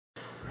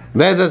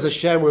Bezas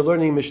Hashem, we're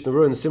learning Mishnah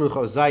Berurah in Siman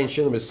Chav Zayin,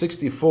 Shin number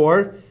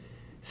 64,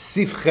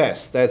 Sif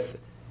Ches. That's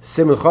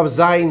Siman Chav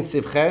Zayin,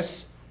 Sif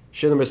Ches,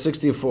 Shin number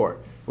 64.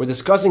 We're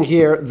discussing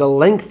here the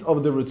length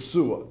of the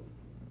Ritzuah.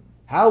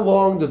 How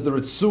long does the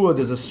Ritzuah,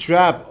 does the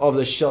strap of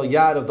the Shel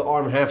Yad of the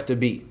arm have to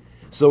be?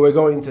 So we're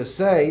going to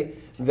say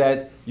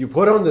that you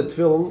put on the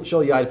Tefillin,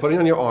 Shel Yad, put it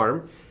on your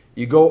arm,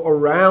 you go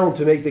around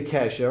to make the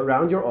kesher,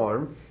 around your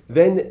arm,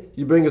 then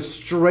you bring it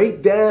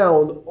straight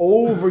down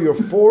over your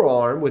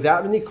forearm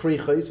without any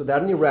krichos,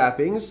 without any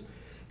wrappings.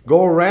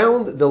 Go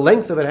around, the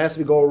length of it has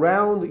to go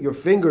around your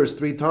fingers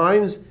 3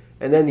 times,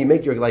 and then you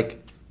make your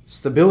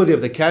stability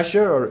of the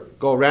kesher, or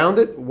go around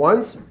it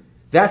once.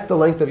 That's the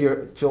length of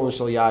your tefillin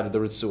shel yad, the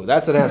Ritzuah.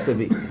 That's what it has to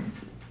be.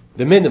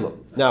 The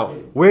minimum. Now,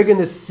 we're going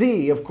to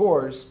see, of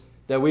course,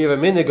 that we have a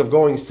minhag of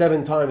going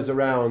 7 times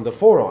around the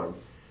forearm.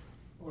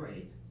 Or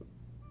 8.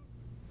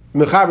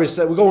 Mechaber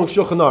said, we're going with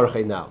Shulchan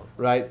Aruch now,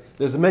 right?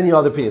 There's many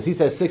other opinions. He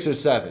says 6 or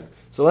 7.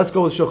 So let's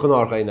go with Shulchan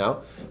Aruch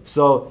now.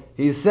 So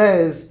he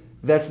says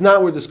that's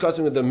not, we're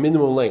discussing with the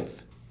minimum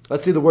length.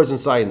 Let's see the words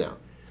inside now.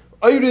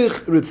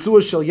 Oirich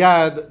Ritzuah shel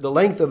Yad, the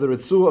length of the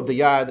Ritzuah of the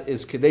Yad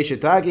is Kadesh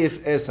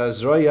Tagif es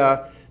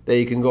Hazroya, that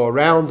you can go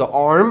around the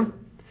arm.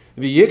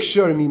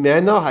 V'yikshar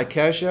mimena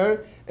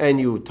hakesher, and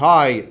you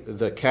tie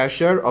the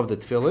kesher of the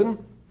tefillin,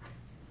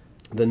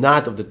 the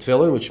knot of the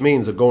tefillin, which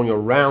means going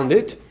around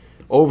it,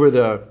 over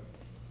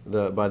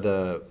by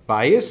the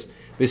bias,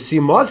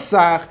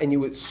 v'simosach, and you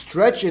would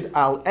stretch it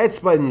al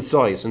etzba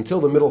insois, until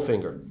the middle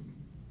finger.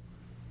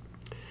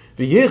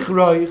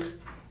 V'yichroich,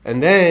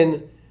 and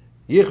then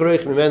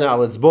yichroich mimena al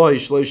etzboi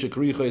shloisha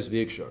krichos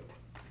v'yikshar.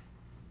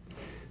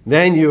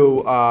 Then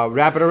you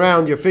wrap it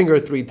around your finger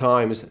 3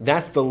 times.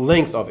 That's the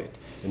length of it.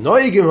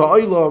 Noigim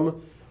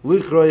ha'olam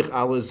lichroich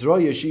al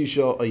ezroya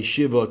shisha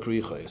aishiva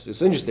krichos.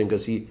 It's interesting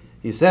because he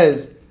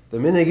says the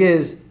minhag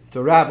is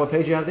to wrap. What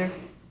page you have there?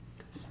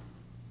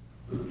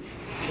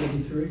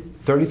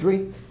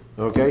 33?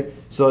 Okay.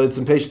 So it's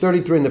on page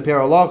 33 in the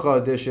Paralacha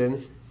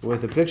edition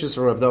with the pictures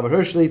from Rav David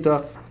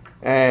Hirschlita,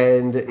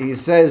 and he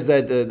says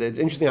that it's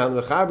interesting how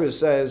the Mechaber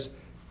says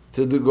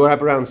to go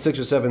wrap around 6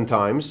 or 7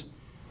 times.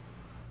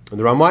 And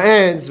the Rama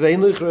ends,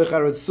 Ve'in lichroich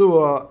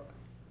ha'ritzuah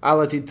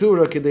ala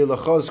titura k'dei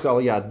lachozka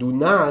al yad. Do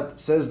not,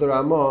 says the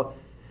Rama,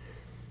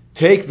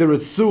 take the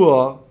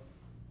ritzuah,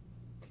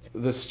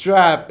 the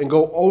strap, and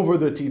go over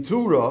the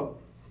titura,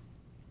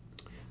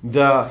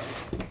 the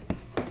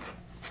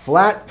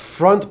flat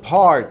front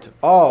part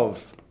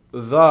of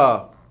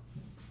the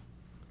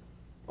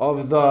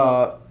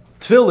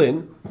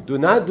tefillin. Do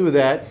not do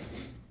that.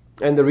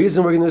 And the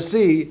reason we're going to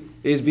see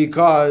is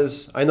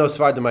because, I know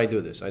Sfardim might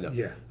do this, I know.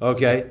 Yeah.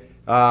 Okay.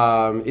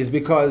 Is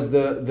because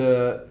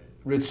the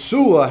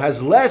Ritzuah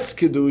has less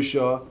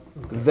kedusha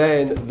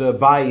than the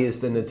bias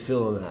than the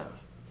tefillin have.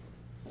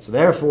 So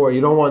therefore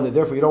you don't want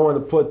to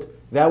put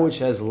that which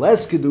has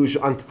less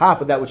kedusha on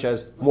top of that which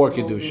has more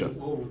kedusha.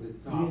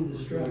 The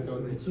strap.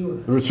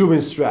 The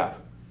Ritzuah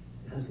strap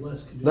Has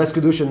less kedusha. less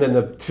kedusha than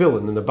the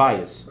tefillin, than the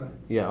bias. Right.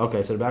 Yeah. Okay.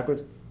 I said it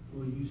backwards.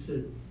 Well, you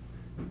said.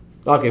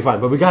 Okay, fine,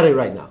 but we got it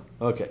right now.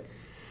 Okay,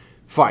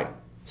 fine.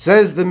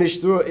 Says the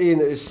Mishnah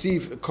in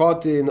Sif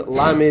Kotin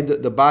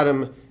Lamid, the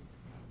bottom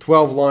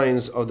 12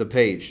 lines of the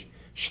page.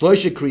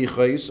 Shloisha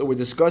krichos. So we're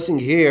discussing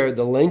here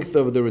the length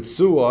of the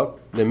Ritzuah,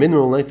 the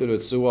minimum length of the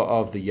Ritzuah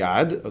of the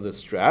Yad, of the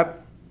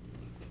strap.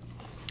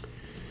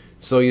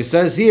 So he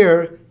says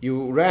here,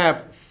 you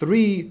wrap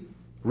 3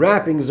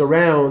 wrappings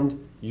around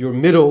your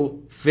middle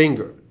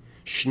finger.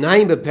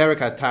 Shnaim beperek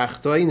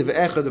hatachtoin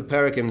ve'echad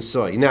beperek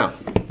emsoi. Now,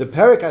 the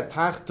perek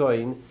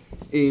hatachtoin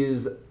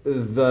is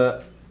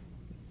the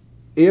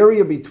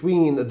area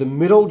between the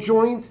middle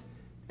joint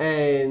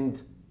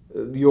and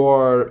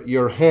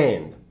your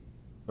hand.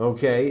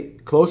 Okay,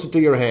 closer to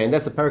your hand.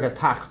 That's a perek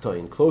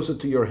hatachtoin, closer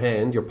to your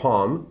hand, your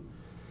palm.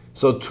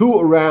 So 2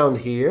 around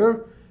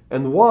here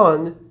and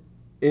 1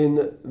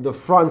 in the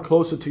front,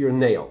 closer to your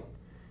nail.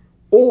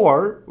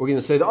 Or we're going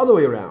to say the other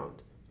way around: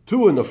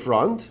 2 in the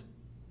front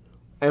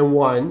and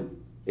 1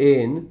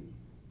 in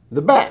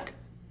the back.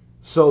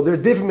 So they're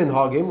different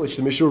minhagim, which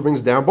the Mishnah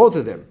brings down both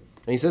of them.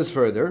 And he says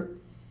further,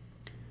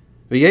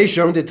 the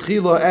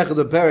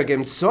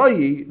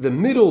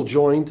middle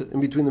joint, in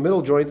between the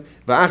middle joint,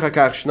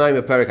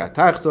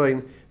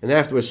 and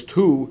afterwards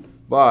 2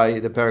 by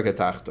the perek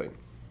hatachtoin.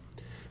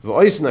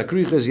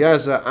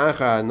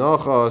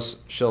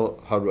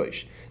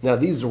 Now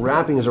these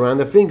wrappings around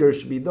the fingers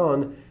should be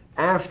done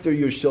after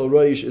your shel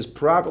roish is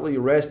properly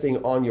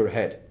resting on your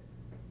head.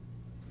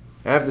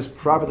 After it's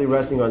properly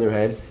resting on your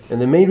head.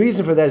 And the main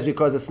reason for that is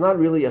because it's not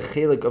really a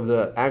chelik of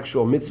the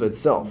actual mitzvah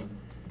itself.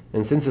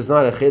 And since it's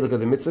not a chelik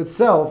of the mitzvah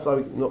itself, the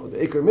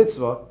ikar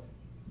mitzvah,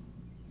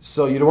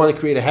 so you don't want to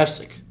create a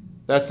hefsek.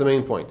 That's the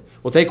main point.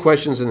 We'll take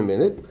questions in a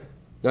minute.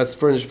 That's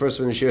first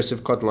from the Shir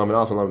Sivkot Lamed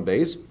Alf and Lamed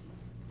Beis.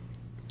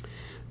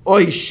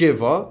 Oy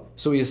Shiva.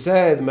 So he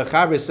said,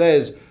 Mechaber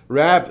says,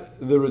 wrap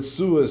the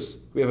Ritzuas.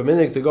 We have a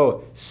minute to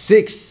go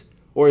 6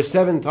 or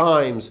 7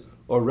 times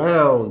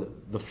around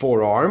the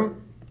forearm.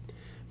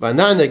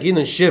 Banana Gin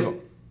and Shiva.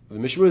 The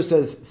Mishnah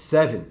says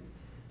 7.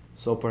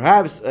 So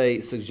perhaps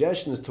a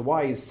suggestion as to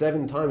why he's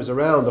 7 times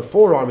around the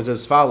forearm is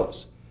as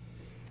follows.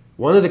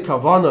 One of the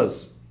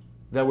kavanas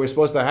that we're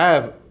supposed to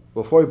have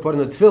before we put in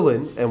the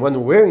tefillin, and when we're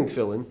wearing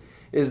tefillin,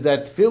 is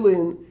that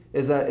tefillin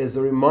is a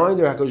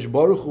reminder HaKadosh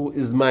Baruch Hu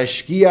is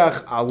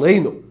mashkiach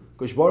aleinu.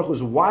 HaKadosh Baruch Hu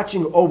is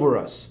watching over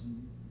us.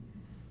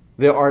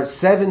 There are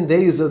 7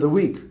 days of the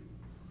week.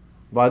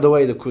 By the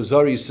way, the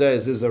Kuzari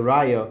says there's a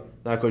raya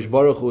that HaKadosh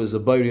Baruch Hu is a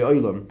Bari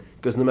Olam,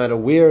 because no matter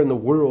where in the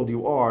world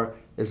you are,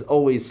 there's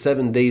always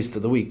 7 days to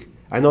the week.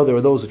 I know there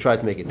are those who try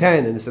to make it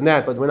 10 and this and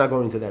that, but we're not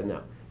going into that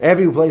now.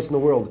 Every place in the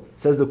world,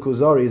 says the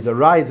Kuzari, is a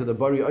raya to the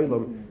Bari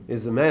Olam,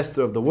 is the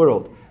master of the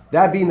world.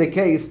 That being the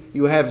case,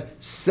 you have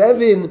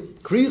 7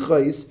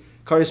 krichos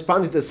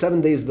corresponding to the 7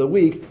 days of the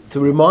week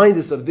to remind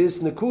us of this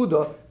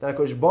nekuda that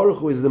HaKadosh Baruch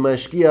Hu is the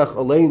mashkiach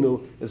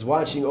aleinu, is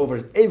watching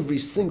over every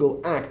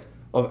single act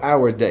of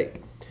our day.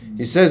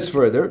 He says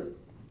further,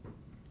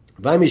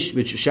 Shari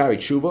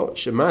Tshuva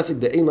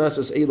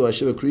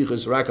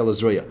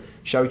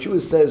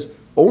says,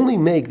 only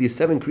make these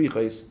 7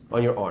 krichos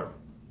on your arm.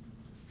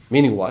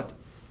 Meaning what?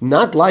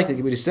 Not like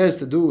what he says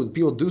to do,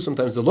 people do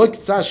sometimes.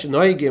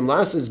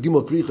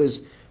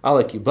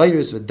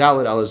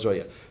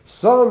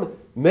 Some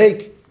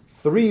make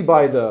 3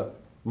 by the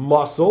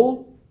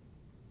muscle,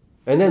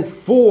 and then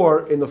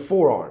 4 in the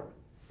forearm.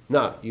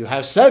 Now, you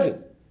have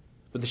 7.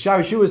 But the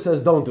Shari Tshuva says,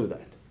 don't do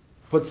that.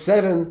 Put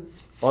 7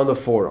 on the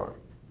forearm.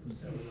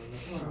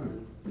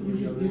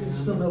 You can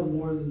still have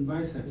more than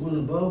one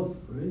above,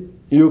 right?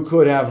 You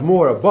could have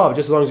more above,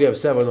 just as long as you have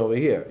 7 over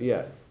here.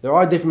 Yeah. There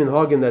are different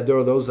minhagim that there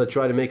are those that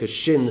try to make a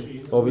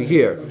shin over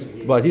here.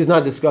 But he's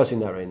not discussing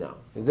that right now.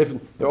 There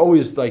are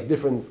always like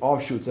different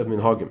offshoots of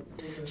minhagim.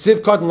 Siv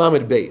Katan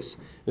Lamed Beis.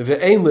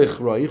 Ve'ein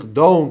lichroich,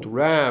 don't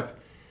wrap,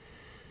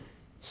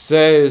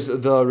 says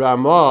the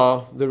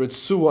Ramah, the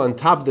Ritzu on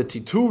top of the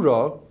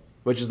Titura,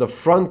 which is the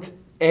front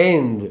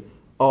end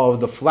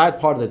of the flat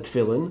part of the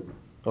tefillin.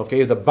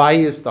 Okay, the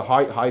bayis, the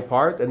high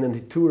part, and then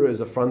the Titura is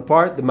the front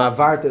part, the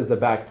Mavarta is the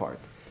back part.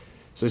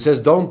 So he says,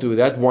 don't do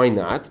that. Why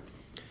not?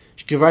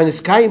 You already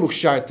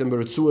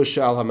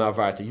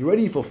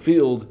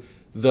fulfilled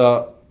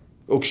the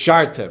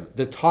ukshartem,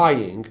 the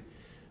tying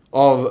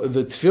of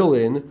the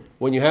tefillin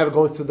when you have it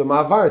going through the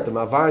mavarta.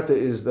 Mavarta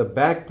is the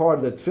back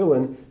part of the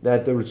tefillin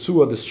that the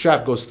ritzua, the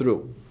strap, goes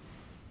through.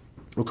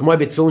 Just like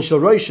by tefillin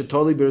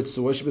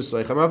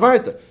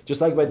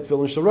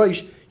shel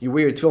rosh, you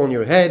wear your tefillin on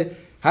your head.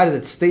 How does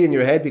it stay in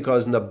your head?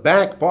 Because in the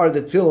back part of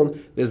the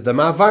tefillin, there's the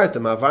mavarta.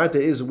 Mavarta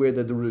is where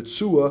the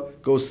ritzua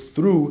goes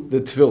through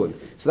the tefillin.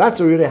 So that's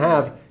where you're going to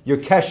have your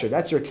kesher.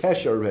 That's your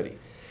kesher already.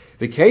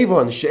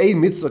 V'kevon she'ei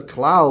mitzvah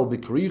klal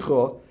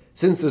b'kricha,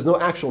 since there's no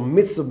actual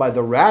mitzvah by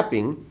the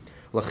wrapping,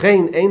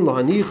 l'chein ein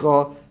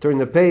lahanicha, turn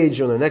the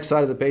page, on the next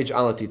side of the page,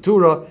 ala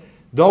titura,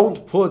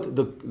 don't put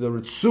the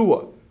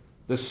ritzua,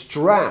 the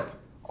strap,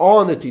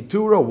 on the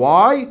titura.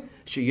 Why?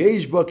 Because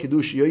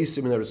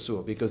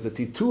the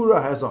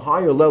titura has a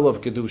higher level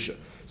of kedusha.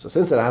 So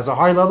since it has a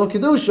higher level of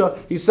kedusha,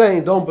 he's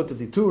saying don't put the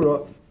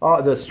titura,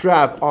 the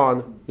strap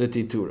on the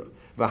titura.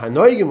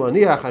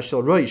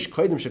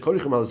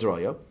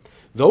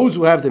 Those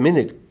who have the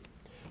minhag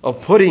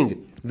of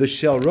putting the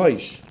shel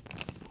rosh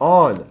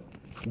on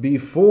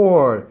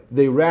before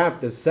they wrap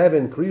the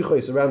 7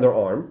 krichos around their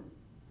arm,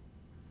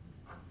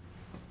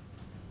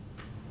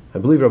 I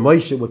believe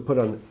Ramosha would put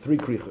on 3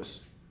 krichos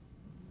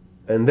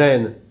and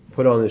then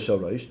put on the shel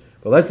rosh.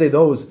 But let's say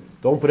those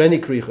don't put any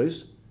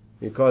krichos,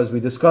 because we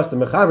discussed the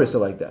mecharis are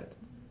like that.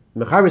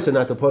 The mecharis are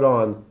not to put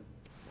on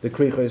the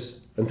krichos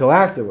until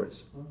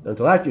afterwards,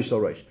 until after shel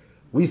rosh.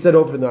 We said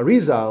over in the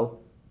Arizal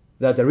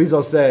that the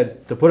Arizal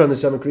said to put on the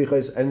 7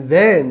 krichos and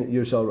then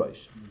your shel rosh.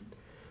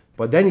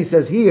 But then he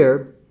says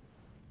here,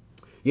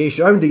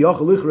 Yesharim de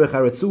yochel lichrech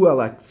haratzua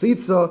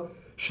laksitza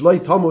shloi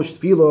tamush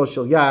tfilo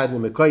shel yad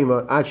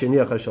memekoyma ad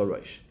sheniach shel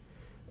rosh.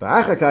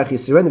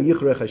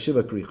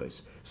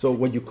 So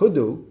what you could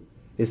do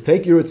is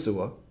take your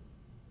ritzua,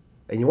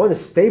 and you want to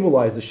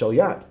stabilize the shel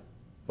yad.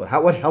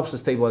 Well, what helps to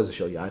stabilize the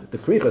shel yad? The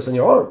krichos on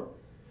your arm.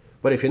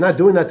 But if you're not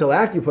doing that till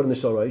after you put in the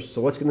shel rosh,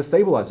 so what's going to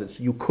stabilize it?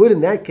 So you could,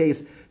 in that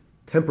case,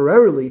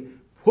 temporarily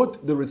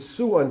put the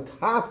ritzua on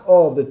top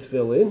of the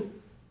tefillin,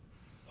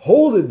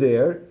 hold it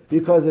there,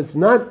 because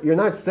you're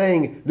not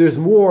saying there's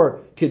more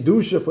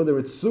kedusha for the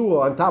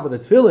ritzua on top of the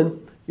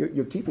tefillin.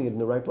 You're keeping it in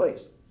the right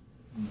place.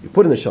 You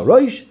put in the shel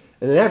rosh,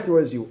 and then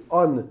afterwards you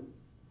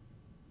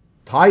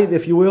untie it,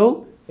 if you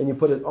will, and you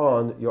put it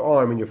on your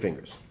arm and your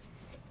fingers.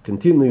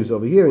 Continues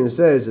over here and it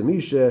says,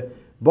 "Misha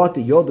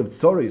bati yodav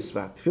tzoris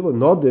v'tefillah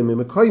nodim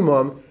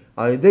imekaymam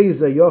ayidei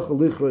yochel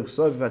lichrech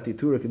sav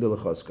v'titura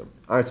kedilachoskom."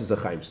 Artzis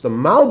Achayim. So the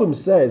Malbim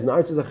says in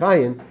Artzis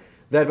Achayim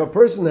that if a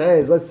person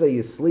has, let's say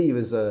his sleeve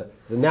is a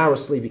narrow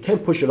sleeve, you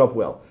can't push it up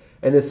well,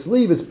 and the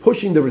sleeve is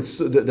pushing the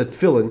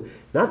tefillin,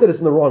 not that it's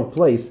in the wrong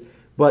place,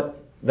 but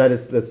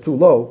that's too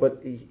low,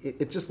 but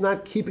it's just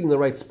not keeping the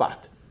right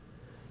spot.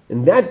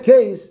 In that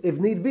case, if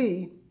need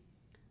be,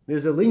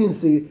 there's a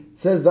leniency,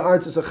 says the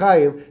Artzis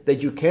Achayim,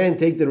 that you can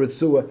take the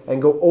ritzua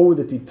and go over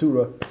the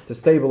titura to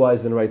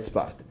stabilize in the right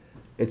spot.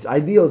 It's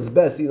ideal, it's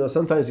best.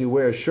 Sometimes you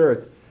wear a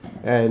shirt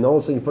and all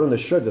of a sudden you put on the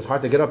shirt, it's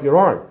hard to get up your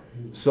arm.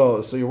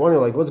 So you're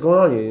wondering, like, what's going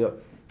on here?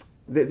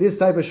 This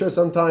type of shirt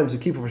sometimes you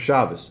keep it for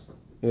Shabbos,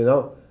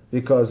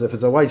 because if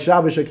it's a white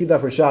Shabbos, you keep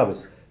that for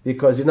Shabbos,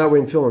 because you're not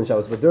wearing tefillin on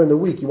Shabbos. But during the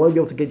week, you want to be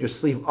able to get your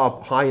sleeve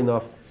up high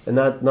enough and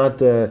not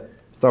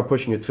start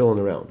pushing your tefillin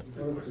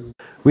around.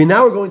 We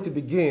now are going to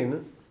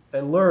begin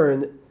and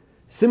learn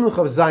Siman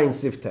Chav Zayin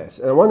Siftes.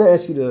 And I want to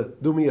ask you to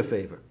do me a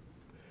favor.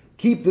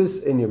 Keep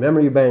this in your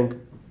memory bank.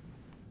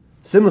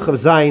 Siman Chav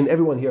Zayin,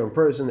 everyone here in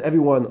person,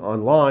 everyone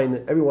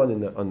online, everyone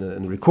in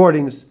the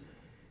recordings.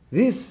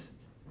 This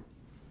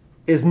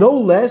is no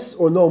less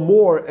or no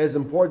more as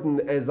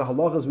important as the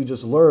halachas we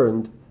just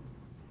learned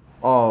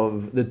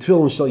of the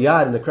tefillin shel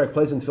yad and the correct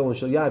place in tefillin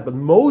shel yad. But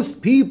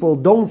most people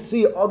don't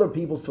see other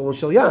people's tefillin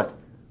shel yad.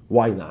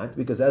 Why not?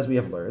 Because as we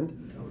have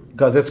learned,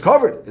 because it's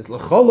covered. It's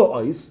l'chol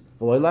ha'os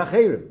v'lo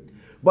la'acherim.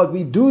 But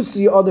we do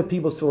see other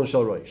people's tefillin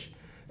shel rosh.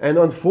 And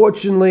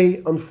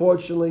unfortunately,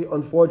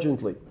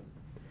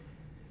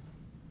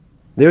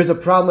 there's a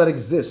problem that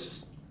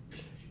exists.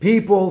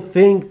 People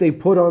think they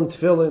put on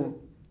tefillin,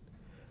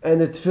 and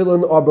the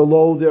tefillin are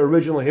below their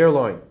original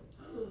hairline.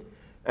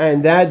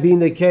 And that being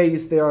the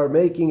case, they are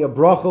making a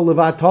bracha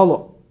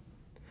levatala,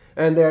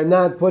 and they are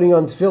not putting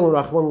on tefillin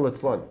rachman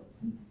litzlan.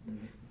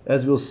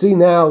 As we'll see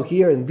now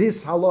here in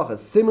this halacha,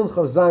 Siman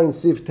Chav Zayin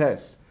Sif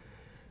Tes,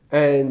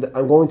 and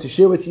I'm going to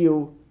share with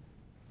you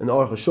an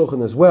Aruch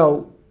HaShulchan as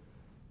well,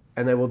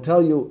 and I will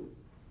tell you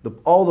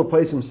all the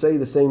places say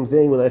the same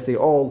thing. When I say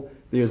all,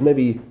 there's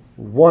maybe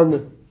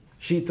one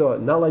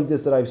shita not like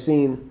this that I've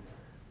seen,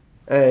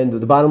 and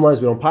the bottom line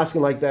is we don't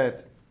paskin like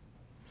that.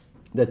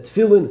 That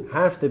tefillin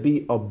have to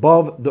be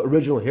above the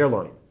original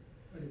hairline.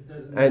 But it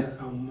doesn't matter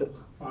how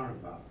far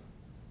above.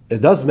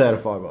 It does matter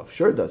far above.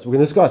 Sure it does. We're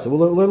going to discuss it.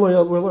 We'll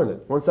learn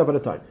it one step at a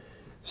time.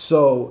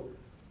 So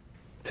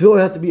tefillin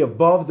have to be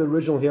above the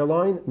original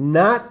hairline,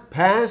 not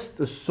past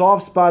the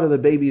soft spot of the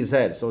baby's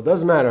head. So it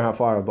doesn't matter how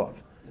far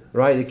above,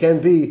 right? It can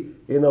be,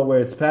 where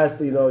it's past,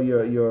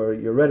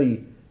 you're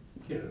ready,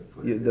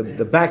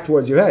 the back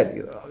towards your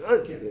head.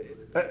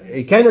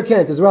 It can or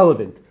can't is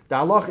relevant. The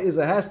halach is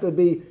it has to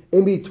be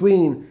in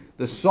between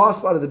the soft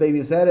spot of the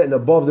baby's head and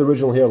above the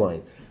original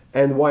hairline.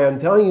 And why I'm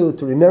telling you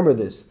to remember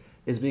this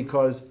is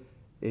because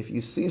if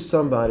you see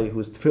somebody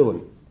whose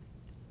tefillin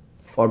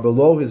are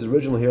below his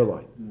original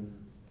hairline,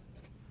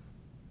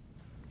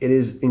 it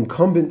is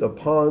incumbent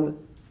upon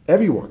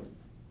everyone,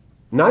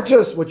 not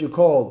just what you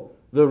call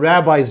the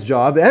rabbi's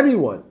job,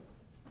 everyone,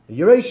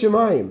 Yirei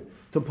Shemayim,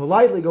 to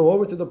politely go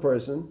over to the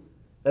person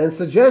and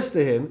suggest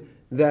to him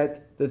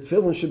that the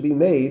tefillin should be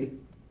made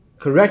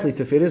correctly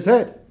to fit his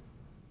head.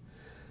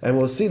 And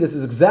we'll see this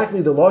is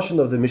exactly the lashon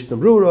of the Mishnah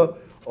Brura,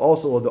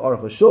 also of the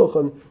Aruch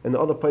HaShulchan, and the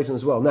other places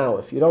as well. Now,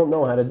 if you don't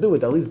know how to do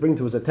it, at least bring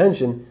to his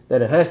attention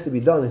that it has to be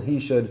done, and he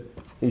should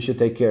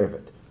take care of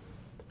it.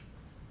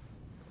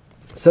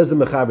 Says the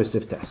Mechaber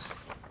Siftes.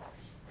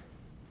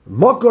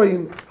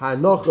 Makoyim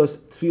ha'anochos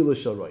tefillah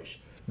shel rosh.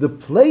 The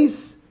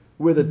place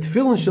where the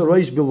tefillin shel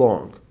rosh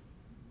belong,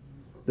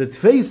 the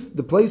place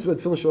where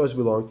the tefillin shel rosh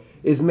belong,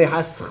 is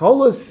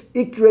mehascholos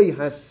ikrei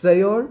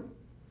haseyor,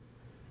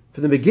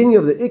 from the beginning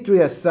of the ikrei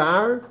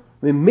hasar,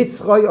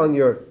 mitzchay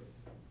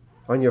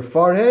on your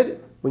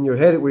forehead, when your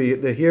head where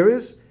the hair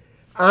is,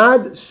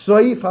 ad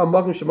soif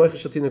ha'makom shemoich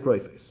shatina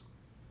kroifes,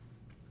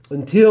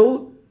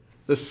 until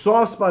the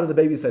soft spot of the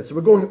baby's head. So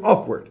we're going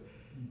upward.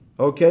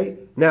 Okay?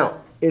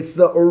 Now, it's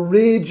the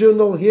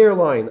original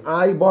hairline.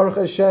 I, Baruch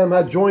Hashem,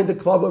 have joined the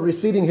club of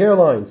receding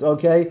hairlines.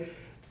 Okay?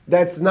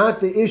 That's not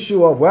the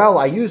issue of,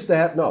 I used to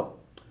have. No.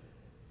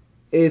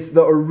 It's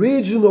the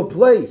original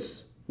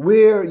place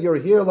where your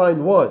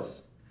hairline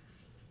was.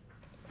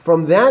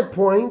 From that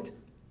point,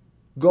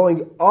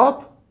 going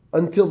up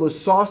until the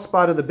soft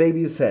spot of the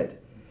baby's head.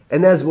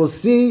 And as we'll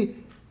see,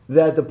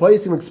 that the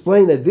Paisim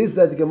explain that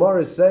the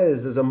Gemara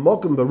says there's a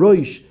mokum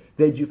baroish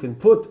that you can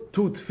put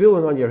two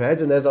tefillin on your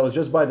heads. And as I was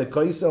just by the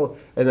kaisel,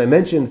 and I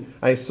mentioned,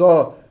 I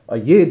saw a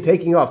yid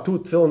taking off two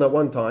tefillin at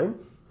one time,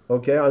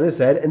 okay, on his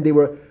head, and they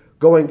were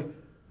going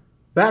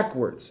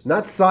backwards,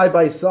 not side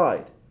by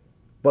side,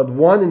 but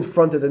one in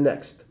front of the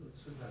next.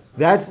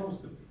 That's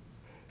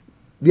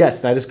yes,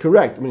 that is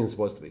correct. I mean, it's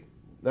supposed to be.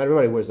 Not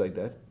everybody wears like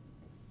that.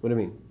 What do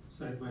you mean?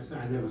 Side by side.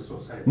 I never saw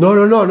side. No.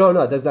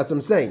 That's what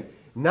I'm saying.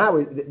 Now,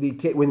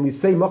 when we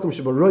say Makom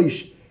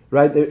Shabaroish,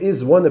 right, there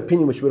is one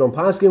opinion which we don't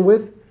paskin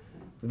with,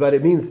 but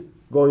it means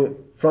going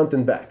front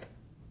and back.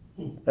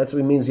 That's what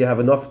it means. You have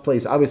enough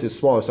place. Obviously, it's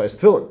smaller size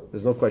tefillin.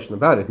 There's no question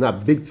about it.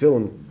 Not big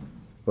tefillin,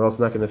 or else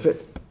it's not going to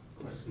fit.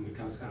 Question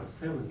becomes how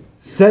seven.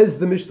 Says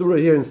the Mishnah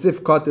here in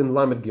Sif Katan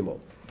Lamed Gimel,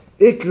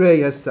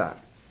 Ikrei Hasar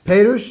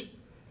Perush.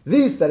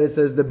 This that it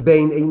says the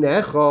Bein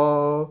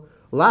Einecha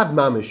Lav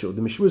Mamishu.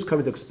 The Mishnah is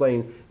coming to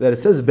explain that it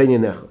says Bein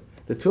Einecha.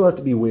 The tefillin have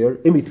to be where?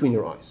 In between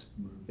your eyes.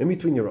 In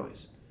between your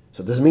eyes.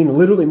 So it doesn't mean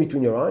literally in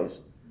between your eyes.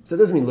 So it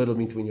doesn't mean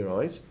literally in between your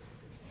eyes.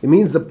 It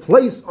means the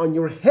place on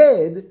your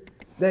head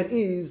that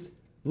is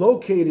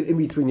located in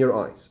between your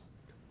eyes.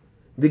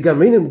 The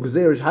Gaminim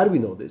Guzerish, how do we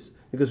know this?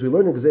 Because we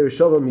learn in Gezeira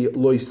Shalom,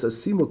 lo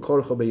yisasimu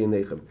korcha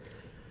b'yinechem.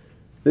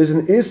 There's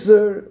an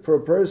isser for a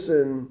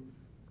person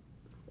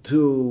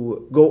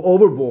to go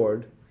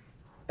overboard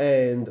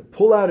and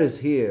pull out his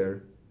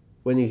hair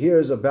when he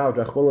hears about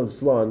Rachmana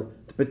litzlan,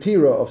 the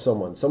petira of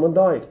someone. Someone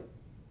died.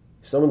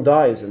 If someone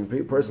dies and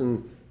the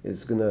person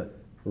is going to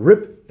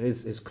rip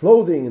his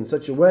clothing in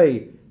such a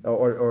way,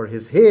 or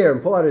his hair,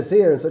 and pull out his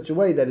hair in such a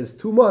way that is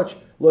too much,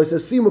 lo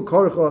yisasimu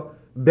korcha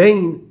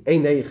bein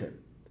einechem.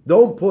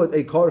 Don't put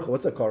a karcha.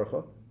 What's a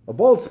karcha? A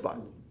bald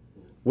spot.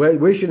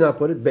 Where should not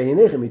put it? Bein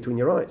einechem, between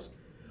your eyes.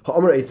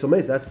 Ha'amar eitzel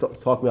meis. That's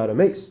talking about a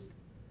mace.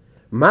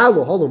 Just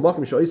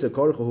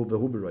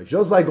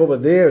like over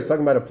there, it's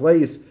talking about a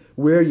place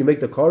where you make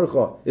the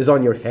karcha is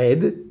on your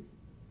head.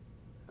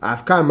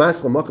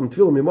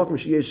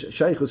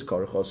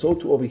 So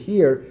too over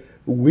here,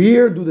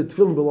 where do the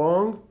tefillin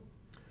belong?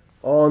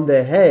 On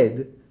the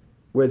head,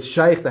 where it's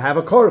shaykh to have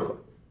a karcha.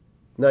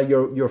 Now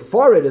your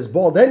forehead is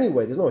bald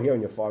anyway. There's no hair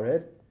on your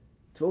forehead.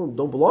 Tefillin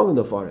don't belong in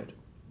the forehead.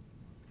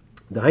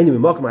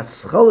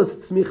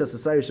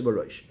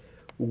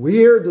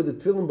 Where do the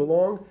tefillin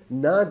belong?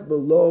 Not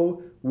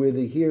below where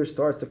the hair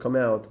starts to come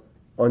out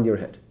on your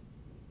head.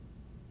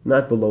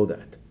 Not below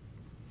that.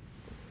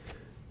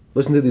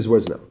 Listen to these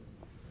words now.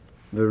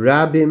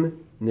 V'rabim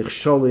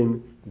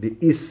nichsholim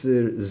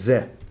be'isr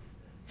zeh.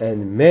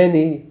 And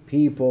many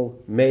people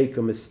make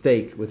a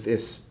mistake with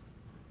this.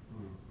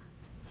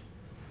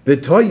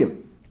 V'toyim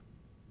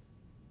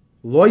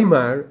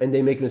loymar, and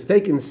they make a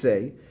mistake and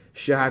say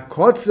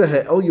shehakotze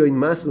ha'elyoin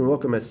mas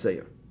l'mokom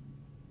haseir.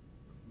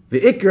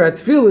 V'ikra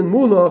tefillin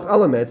munach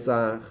ala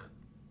metzach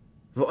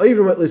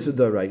v'oivrim at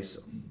l'sudah.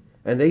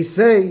 And they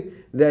say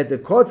that the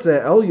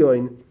kotze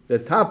elyoin, the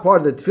top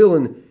part of the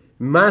tefillin,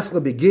 masla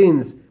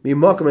begins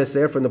mimakom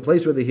haseir, from the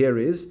place where the hair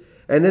is,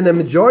 and then the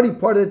majority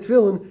part of the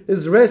tefillin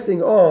is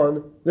resting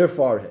on their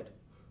forehead.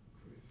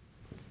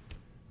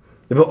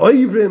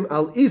 V'oivrim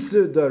al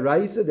isur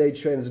daraisa, they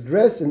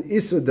transgress in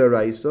isur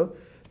daraisa.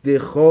 The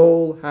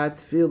whole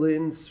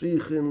hatfillin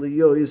tzrichin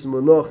liyois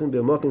monachim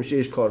b'makom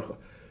sheish karcha.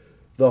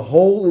 The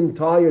whole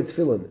entire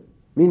tefillin,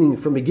 meaning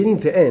from beginning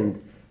to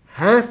end,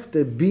 have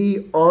to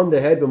be on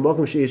the head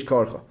b'makom sheish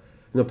karcha,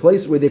 in a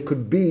place where there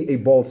could be a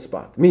bald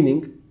spot,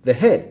 meaning the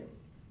head,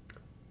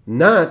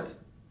 not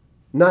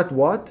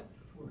what?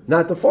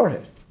 Not the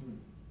forehead.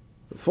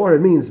 The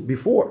forehead means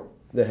before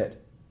the head,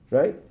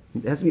 right?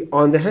 It has to be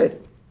on the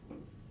head.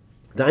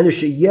 Meaning,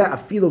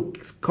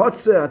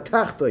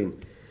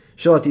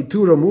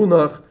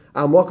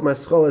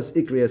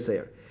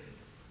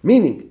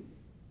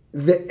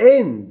 the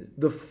end,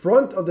 the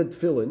front of the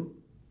tefillin,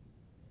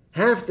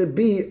 have to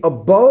be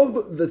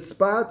above the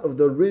spot of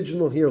the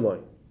original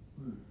hairline.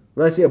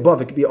 When I say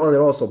above, it could be on it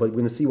also, but we're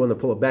going to see when to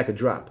pull it back a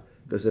drop,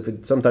 because if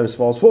it sometimes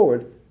falls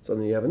forward, so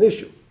then you have an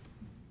issue.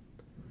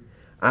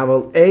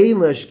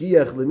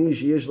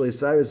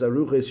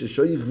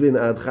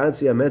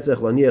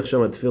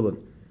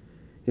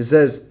 He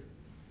says,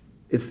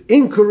 it's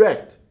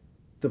incorrect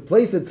to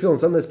place the tefillin.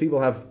 Sometimes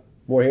people have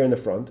more hair in the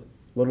front, a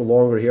little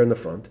longer hair in the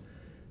front,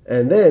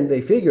 and then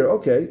they figure,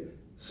 okay,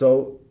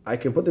 so I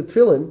can put the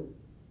tefillin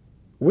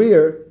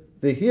where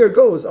the hair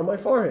goes on my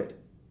forehead.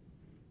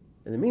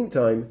 In the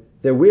meantime,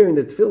 they're wearing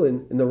the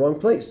tefillin in the wrong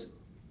place.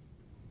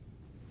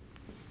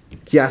 The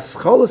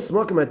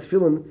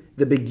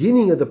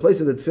beginning of the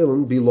place of the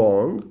tefillin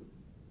belong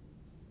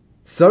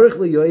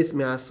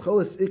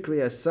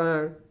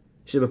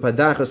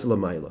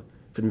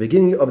from the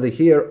beginning of the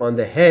hair on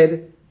the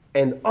head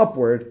and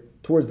upward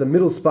towards the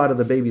middle spot of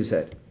the baby's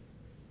head.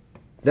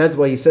 That's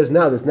why he says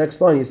now, this next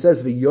line, he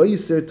says,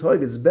 "V'yoyser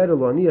toiv, it's better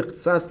laniach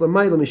tzas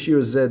lamayla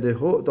mishir zeh the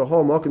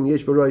whole makom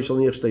yesh b'roi shal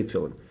niach shtei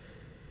tefillin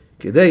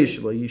kedei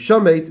shlo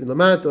yishamet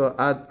milamato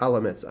ad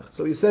alametzach."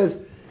 So he says,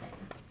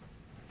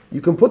 you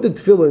can put the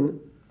tefillin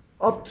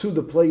up to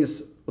the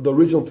place, the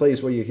original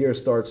place where your hair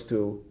starts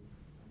to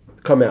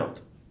come out.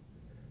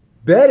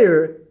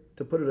 Better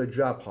to put it a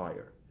drop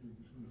higher,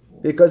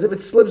 because if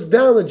it slips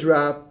down a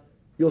drop,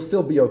 you'll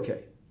still be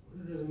okay.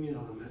 What does it mean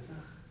on a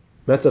metzach?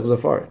 Metzach is a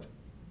forehead.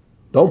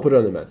 Don't put it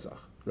on the metzach.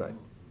 Right.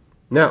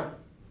 Now,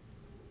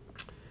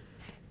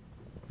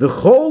 the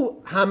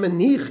chol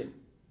hamenichin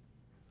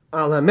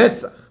al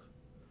hametzach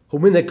hu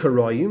min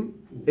karoyim.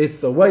 It's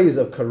the ways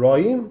of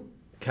karoyim,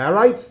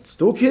 Karaites,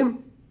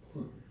 stukim,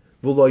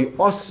 v'loy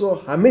oso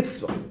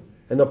hamitzvah,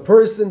 and the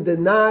person did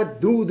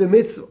not do the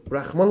mitzvah.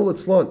 Rachmana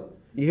litzlan.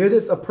 You hear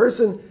this? A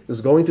person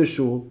is going to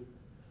shul.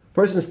 A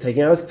person is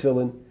taking out his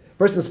tefillin. A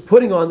person is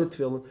putting on the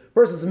tefillin. A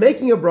person is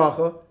making a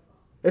bracha.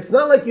 It's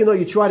not like,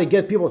 you try to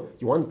get people,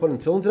 you want to put in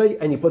tefillin today,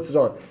 and he puts it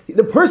on.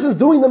 The person is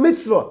doing the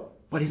mitzvah,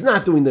 but he's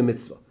not doing the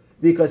mitzvah,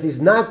 because he's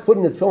not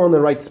putting the tefillin in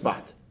the right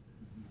spot.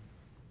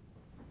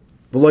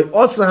 V'loy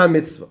oso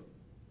hamitzvah.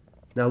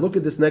 Now look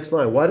at this next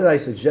line. Why did I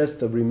suggest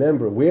to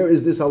remember? Where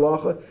is this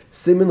halacha?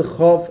 Simin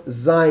Chov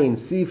Zayin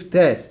Sif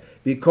Tes.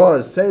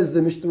 Because, says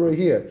the Mishnah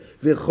here,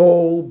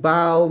 V'chol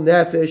Baal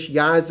Nefesh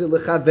Yazir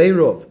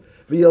L'Chaveirov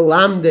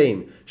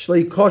V'yalamdeim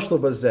Shlei Koshlo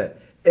Bazeh.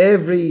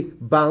 Every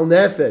Baal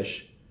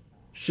Nefesh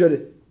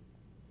should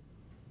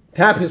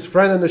tap his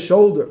friend on the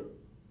shoulder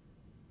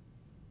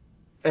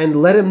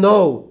and let him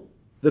know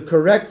the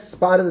correct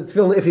spot of the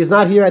tefillin if he's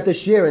not here at the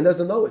shir and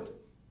doesn't know it.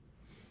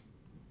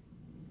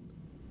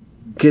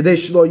 So that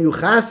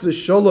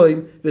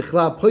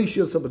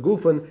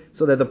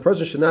the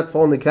person should not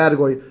fall in the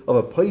category of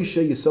a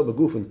poisha yisod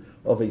begufen,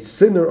 of a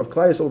sinner of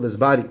klal yisrael of his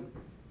body.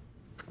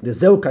 The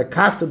zeu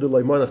karkafta de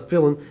loymana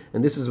tefillin,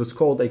 and this is what's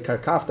called a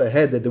karkafta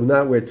head that do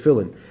not wear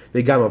tefillin.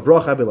 They gam a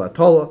bracha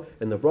bilatola,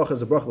 and the bracha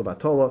is a bracha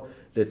levatola.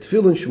 The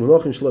tefillin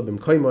shmunochin shlobim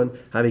koiman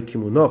have a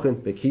kimunochin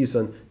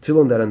bekisan.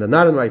 Tefillin that are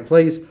not in the right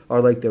place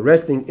are like they're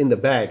resting in the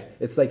bag.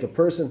 It's like a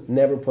person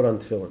never put on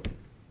tefillin.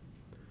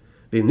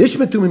 And if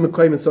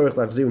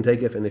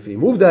you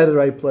move that to the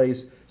right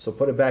place, so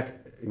put it back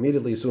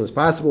immediately as soon as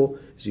possible.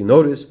 As you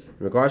notice, in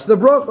regards to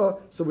the bracha,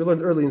 so we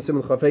learned early in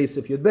Siman Chafei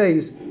if Yud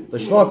Beis, the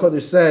Shlach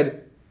Kodesh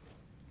said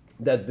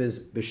that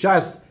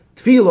b'shas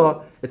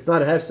tefillah, it's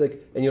not a hefsek,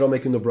 and you don't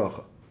make him the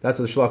bracha. That's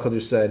what the Shlach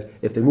Kodesh said,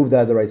 if they move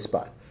that to the right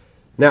spot.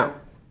 Now,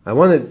 I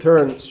want to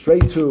turn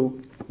straight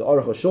to the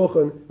Aruch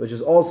HaShulchan, which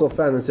is also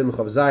found in Siman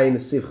Chav Zayin,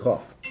 Sif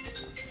Chaf.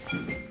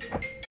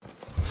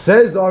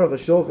 Says the Aruch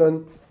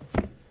HaShulchan,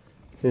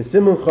 in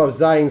Siman Chav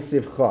Zayin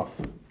Sif Chaf,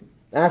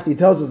 after he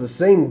tells us the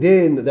same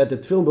din that the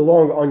tefillin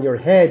belong on your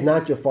head,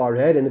 not your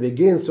forehead, and it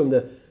begins from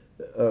the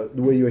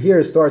where your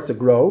hair starts to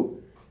grow,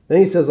 then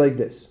he says like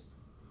this: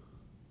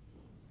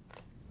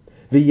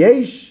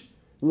 V'yesh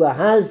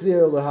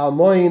lahazir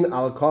lahalmoin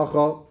al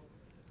kacha.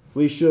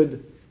 We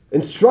should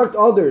instruct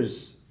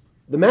others,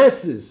 the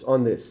masses,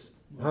 on this.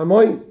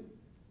 Hamoin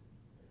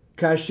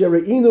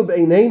kashereinu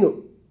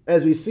beinenu,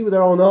 as we see with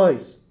our own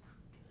eyes.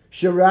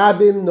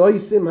 Sherabim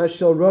noisim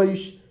hashal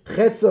roish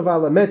chetzav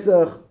ala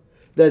metzach,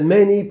 that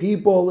many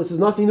people, this is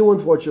nothing new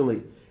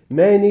unfortunately,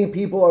 many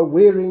people are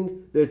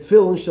wearing their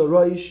tefillin shal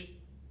roish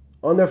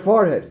on their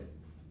forehead.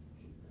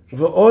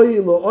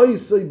 V'oy lo'oy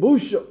soy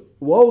busha,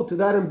 woe to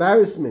that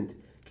embarrassment,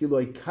 ki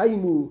lo'y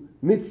kaimu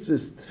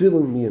mitzvahs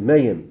tefillin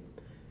miyameyim,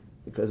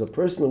 because a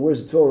person who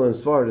wears a tefillin on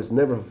his forehead has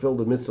never fulfilled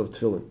the mitzvah of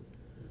tefillin.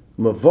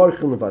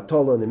 Mavarchin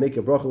levatala, and they make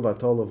a bracha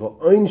levatala,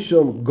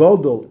 va'oinsham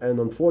godol, and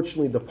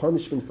unfortunately the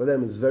punishment for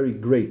them is very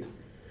great.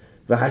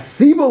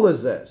 V'hasiba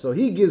lezeh, so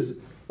he gives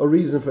a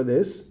reason for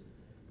this.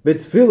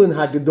 B'tefillin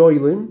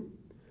hagadoilim,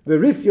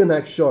 v'rifyon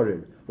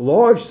haksharim,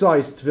 large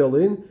sized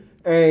tefillin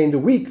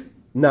and weak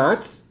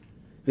knots.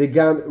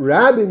 V'gam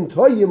rabim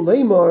toyim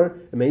leimar,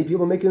 and many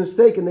people make a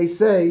mistake and they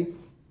say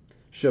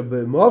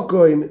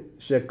shebemakoim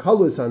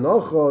shekalus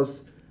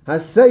hanachos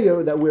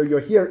haseyer, that where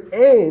your hair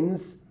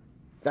ends,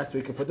 that's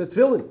where you can put the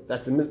tefillin.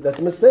 That's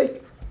a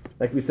mistake,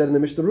 like we said in the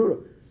Mishnah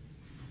Berurah.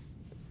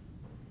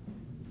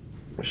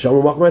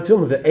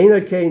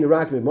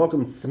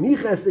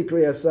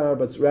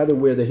 But rather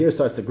where the hair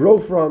starts to grow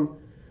from.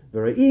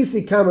 Very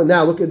easy.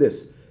 Now look at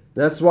this.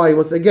 That's why,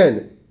 once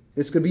again,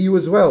 this could be you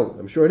as well.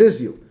 I'm sure it is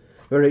you.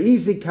 Very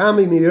easy.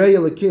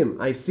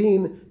 I've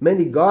seen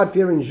many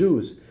God-fearing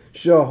Jews,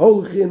 and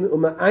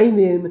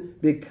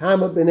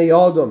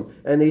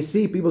they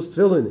see people's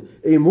tefillin.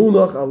 If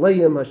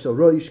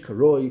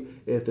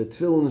the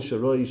tefillin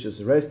sharoish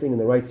is resting in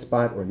the right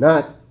spot or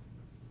not.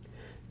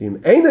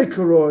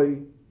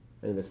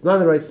 And if it's not in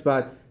the right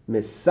spot,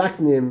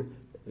 misaknim,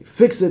 they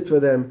fix it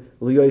for them,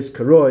 liyois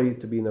karoi,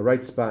 to be in the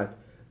right spot.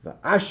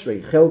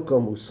 Va'ashrei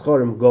chelkom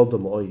uschorim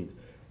goldam oid.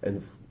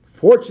 And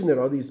fortunate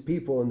are these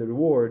people, and the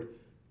reward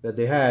that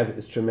they have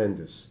is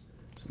tremendous.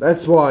 So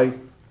that's why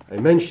I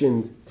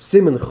mentioned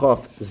Siman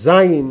Chaf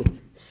Zayin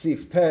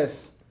Sif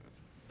Tes.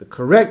 The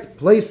correct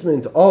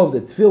placement of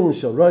the tefillin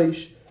shel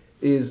roish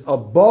is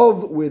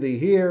above where the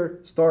hair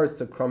starts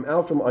to come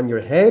out from on your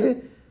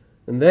head,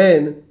 and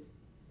then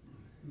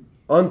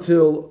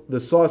until the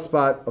soft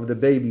spot of the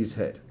baby's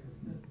head.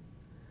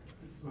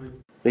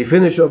 We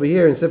finish over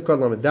here in Sif Kod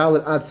Lamed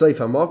Dalet Ad Seif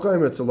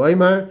HaMakom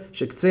Retzoloymar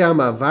Shektzei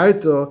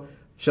HaMavarto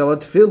Shal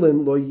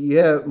HaTefillin Lo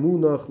Yeh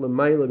Munach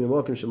L'Mayla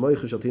Mimokim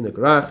Shemoichu Shal Tinek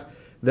Rach,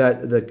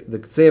 that the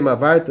Ktzei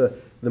HaMavarto,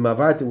 the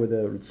Mavarto where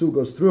the Ritzu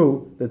goes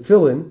through, the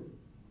tefillin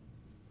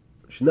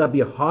should not be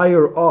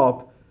higher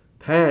up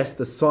past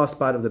the soft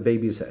spot of the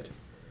baby's head.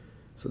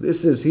 So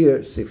this is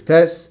here Sif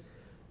Tes.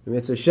 In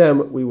Mitzvah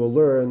Hashem we will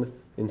learn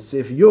in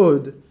Sif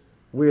Yud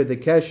where the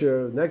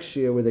kesher, next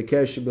year where the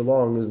kesher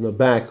belongs in the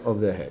back of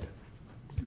the head.